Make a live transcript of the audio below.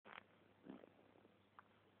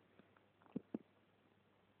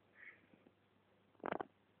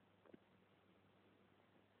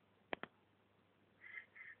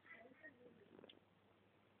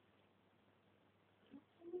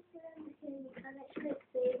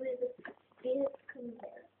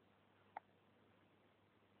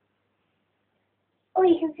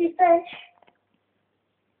can see fish.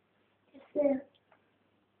 Just there.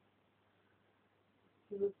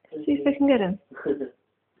 See if I can get him.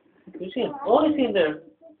 You see him? Oh, I see him there.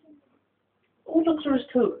 Oh, look, there is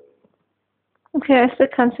two. Okay, I still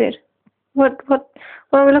can't see it. What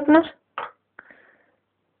are we looking at?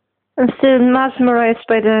 I'm still mesmerized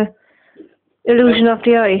by the illusion of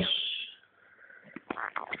the eye.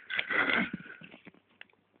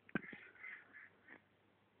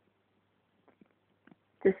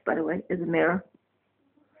 This, by the way, is a mirror.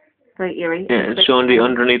 Very eerie. Yeah, it's showing the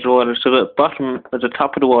underneath the water. So the bottom, the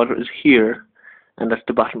top of the water is here, and that's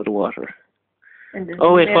the bottom of the water.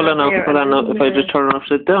 Oh wait, hold on now, hold on now. If I just turn it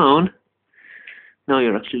upside down, now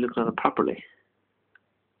you're actually looking at it properly.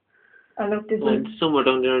 And look, And somewhere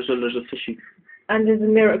down there as well, there's a fishy. And there's a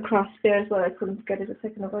mirror across there as well. I couldn't get it a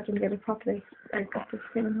second ago. I didn't get it properly. I got this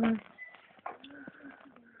skin in hand.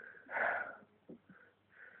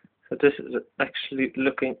 So this is actually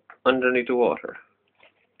looking underneath the water.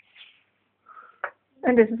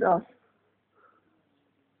 And this is us.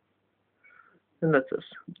 And that's us.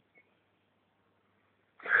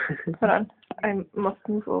 Hold on. I must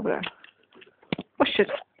move over there. Oh shit.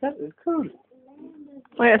 That is cool.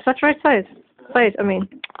 Oh yeah, is that the right size? Size.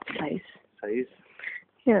 Size.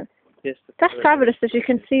 Yeah. Yes. That's fabulous that you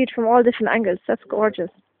can see it from all different angles. That's gorgeous.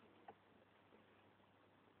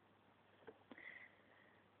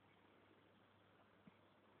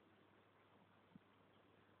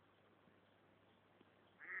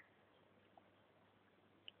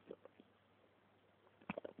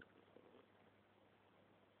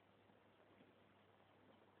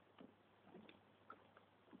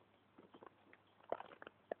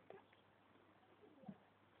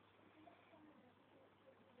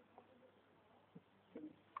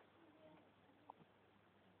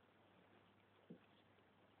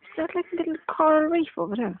 Is that like a little coral reef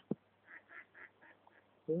over there?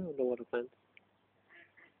 Yeah, the water plant.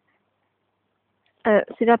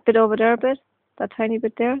 See that bit over there a bit? That tiny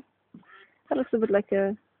bit there? That looks a bit like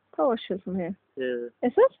a flower shell from here. Yeah.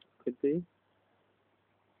 Is it? Could be.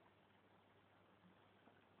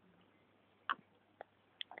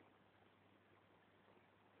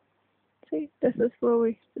 See, this is where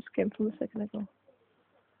we just came from a second ago.